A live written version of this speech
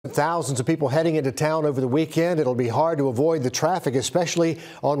Thousands of people heading into town over the weekend. It'll be hard to avoid the traffic, especially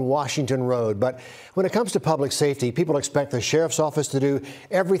on Washington Road. But when it comes to public safety, people expect the sheriff's office to do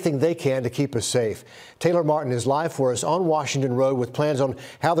everything they can to keep us safe. Taylor Martin is live for us on Washington Road with plans on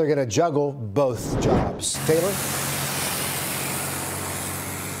how they're going to juggle both jobs. Taylor?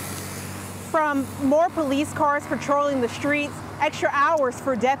 From more police cars patrolling the streets, extra hours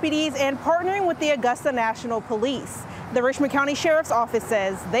for deputies, and partnering with the Augusta National Police, the Richmond County Sheriff's Office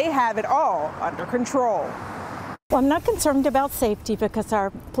says they have it all under control. Well, I'm not concerned about safety because our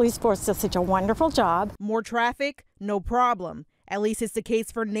police force does such a wonderful job. More traffic? No problem. At least it's the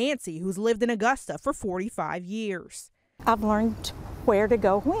case for Nancy, who's lived in Augusta for 45 years. I've learned where to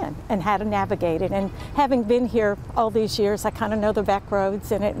go when and how to navigate it. And having been here all these years, I kind of know the back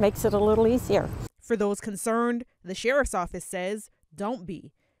roads and it makes it a little easier. For those concerned, the Sheriff's Office says, don't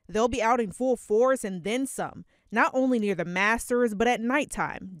be. They'll be out in full force and then some, not only near the Masters, but at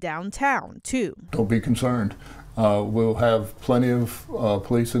nighttime, downtown, too. Don't be concerned. We'll have plenty of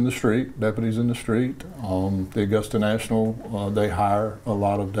police in the street, deputies in the street. The Augusta National, they hire a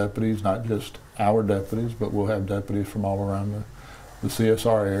lot of deputies, not just our deputies, but we'll have deputies from all around the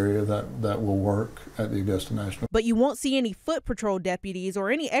CSR area that will work at the Augusta National. But you won't see any foot patrol deputies or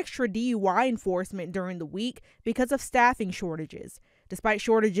any extra DUI enforcement during the week because of staffing shortages. Despite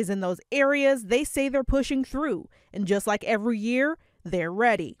shortages in those areas, they say they're pushing through. And just like every year, they're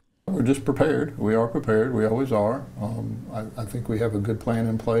ready. We're just prepared. We are prepared. We always are. I think we have a good plan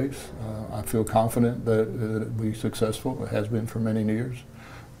in place. I feel confident that it'll be successful. It has been for many years.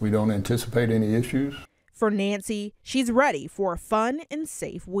 We don't anticipate any issues. For Nancy, she's ready for a fun and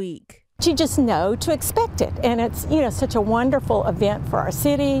safe week. You just know to expect it, and it's, such a wonderful event for our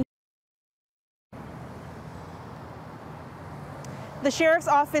city. The Sheriff's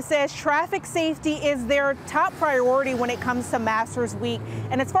Office says traffic safety is their top priority when it comes to Masters Week.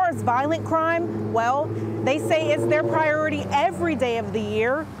 And as far as violent crime, well, they say it's their priority every day of the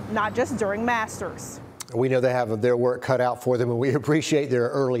year, not just during Masters. We know they have their work cut out for them, and we appreciate their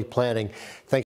early planning. Thank